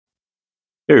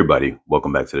Hey everybody,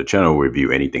 welcome back to the channel where we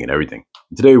review anything and everything.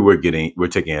 Today we're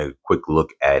taking a quick look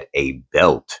at a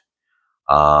belt.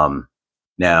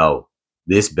 Now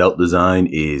this belt design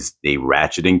is a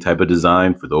ratcheting type of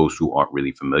design. For those who aren't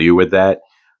really familiar with that,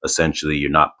 essentially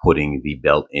you're not putting the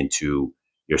belt into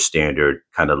your standard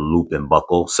kind of loop and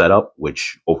buckle setup,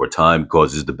 which over time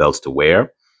causes the belts to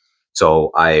wear.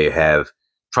 So I have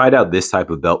tried out this type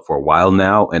of belt for a while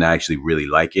now, and I actually really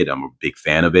like it. I'm a big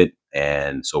fan of it,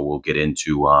 and so we'll get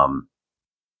into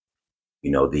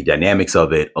the dynamics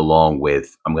of it, along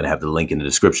with, I'm going to have the link in the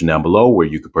description down below where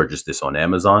you could purchase this on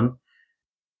Amazon.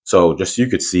 So just so you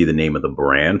could see the name of the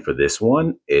brand for this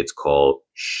one, it's called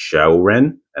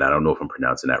CHAOREN, and I don't know if I'm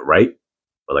pronouncing that right,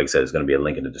 but like I said, there's going to be a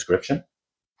link in the description.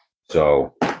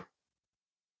 So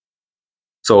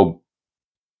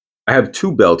I have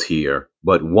two belts here,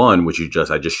 but one, which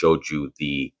I just showed you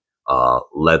the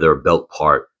leather belt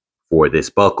part for this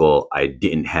buckle.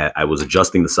 I was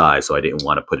adjusting the size, so I didn't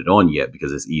want to put it on yet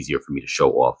because it's easier for me to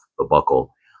show off the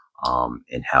buckle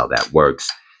and how that works.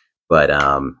 But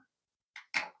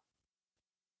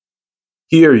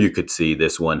here you could see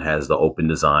this one has the open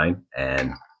design,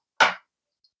 and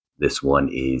this one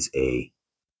is a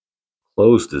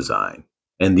closed design.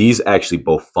 And these actually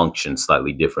both function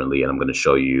slightly differently, and I'm going to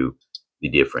show you the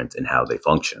difference in how they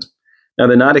function. Now,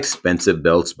 they're not expensive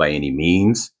belts by any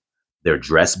means. They're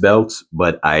dress belts,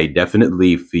 but I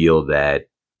definitely feel that,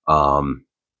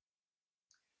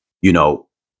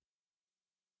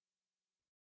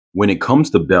 when it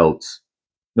comes to belts,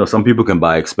 some people can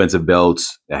buy expensive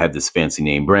belts that have this fancy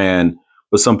name brand,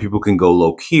 but some people can go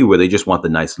low key where they just want the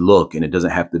nice look, and it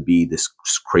doesn't have to be this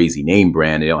crazy name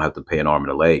brand. They don't have to pay an arm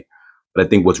and a leg. But I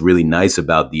think what's really nice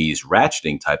about these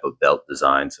ratcheting type of belt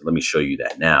designs, let me show you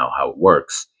that now, how it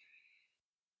works.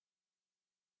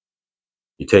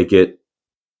 You take it,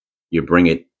 you bring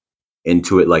it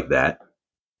into it like that,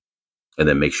 and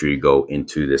then make sure you go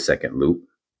into the second loop,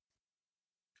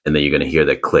 and then you're going to hear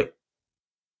that click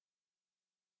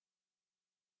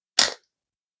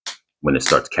when it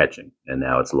starts catching, and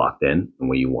now it's locked in. And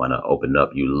when you want to open it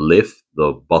up, you lift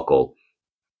the buckle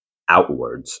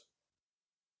outwards,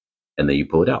 and then you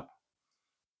pull it out.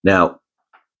 Now,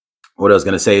 what I was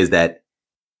going to say is that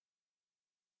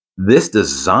this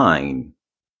design,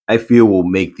 I feel, will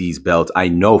make these belts, I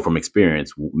know from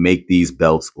experience, will make these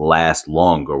belts last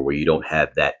longer, where you don't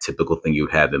have that typical thing you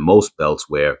have in most belts,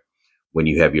 where when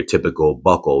you have your typical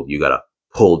buckle, you got to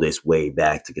pull this way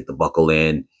back to get the buckle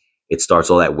in. It starts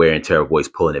all that wear and tear of always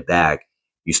pulling it back.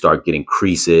 You start getting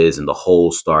creases and the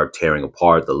holes start tearing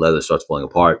apart. The leather starts falling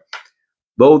apart.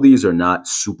 Though these are not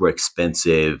super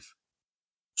expensive,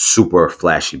 super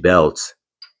flashy belts,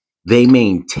 they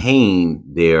maintain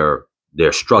their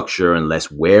structure and less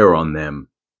wear on them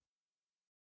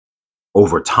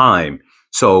over time.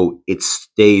 So it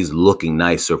stays looking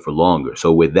nicer for longer.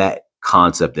 So with that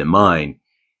concept in mind,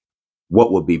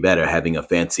 what would be better, having a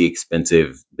fancy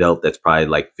expensive belt that's probably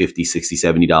like $50,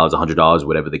 $60, $70, $100,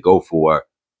 whatever they go for,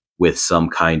 with some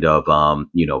kind of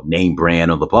name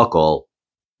brand on the buckle,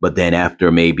 but then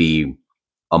after maybe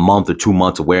a month or 2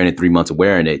 months of wearing it, 3 months of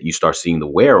wearing it, you start seeing the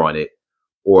wear on it,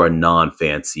 or a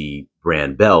non-fancy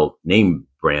brand belt, name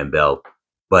brand belt,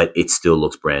 but it still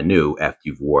looks brand new after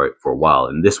you've wore it for a while.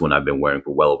 And this one I've been wearing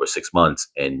for well over 6 months,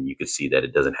 and you can see that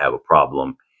it doesn't have a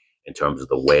problem in terms of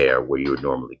the wear where you would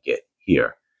normally get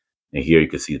here. And here you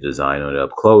can see the design on it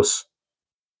up close.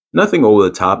 Nothing over the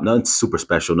top, nothing super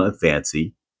special, nothing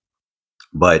fancy,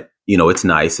 but it's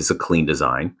nice. It's a clean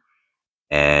design.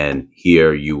 And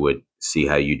here you would see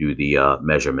how you do the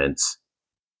measurements.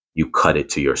 You cut it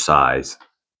to your size.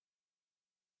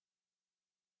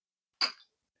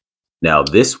 Now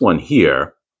this one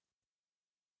here,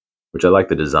 which I like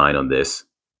the design on this,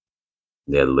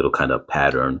 they had a little kind of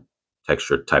pattern,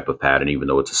 texture type of pattern, even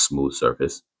though it's a smooth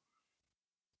surface.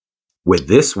 With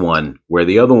this one, where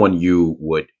the other one you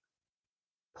would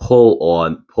pull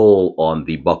on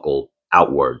the buckle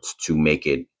outwards to make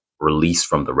it release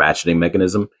from the ratcheting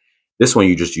mechanism, this one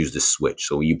you just use the switch.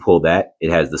 So when you pull that, it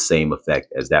has the same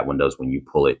effect as that one does when you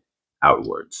pull it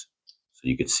outwards. So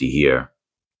you can see here,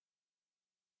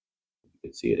 you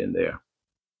can see it in there.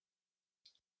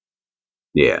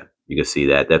 Yeah, you can see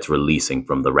that that's releasing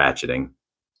from the ratcheting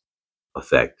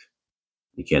effect.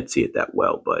 You can't see it that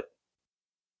well, but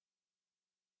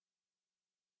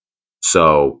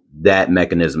so that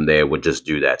mechanism there would just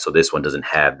do that. So this one doesn't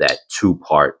have that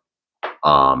two-part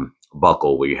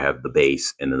buckle where you have the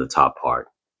base and then the top part.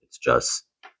 It's just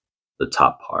the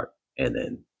top part and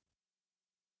then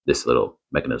this little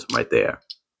mechanism right there.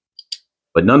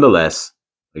 But nonetheless,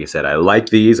 like I said, I like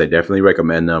these. I definitely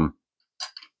recommend them.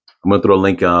 I'm going to throw a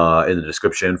link in the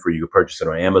description for you to purchase it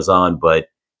on Amazon. But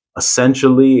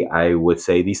essentially, I would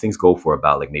say these things go for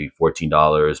about like maybe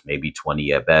 $14, maybe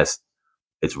 20 at best.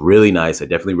 It's really nice. I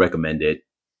definitely recommend it.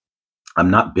 I'm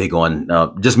not big on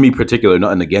just me particular,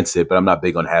 nothing against it, but I'm not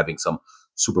big on having some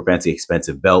super fancy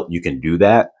expensive belt. You can do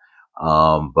that.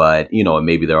 But you know,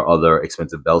 maybe there are other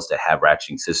expensive belts that have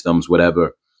ratcheting systems,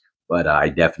 whatever. But I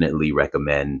definitely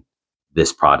recommend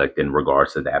this product in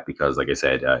regards to that because, like I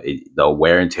said, the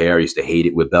wear and tear, I used to hate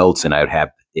it with belts, and I would have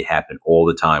it happen all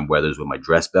the time, whether it was with my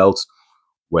dress belts,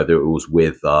 whether it was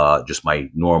with just my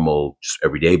normal, just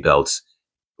everyday belts.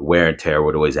 The wear and tear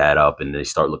would always add up, and they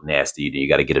start looking nasty. And you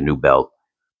got to get a new belt.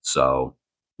 So,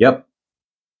 yep.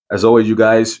 As always, you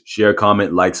guys share,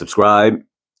 comment, like, subscribe,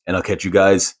 and I'll catch you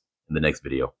guys in the next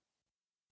video.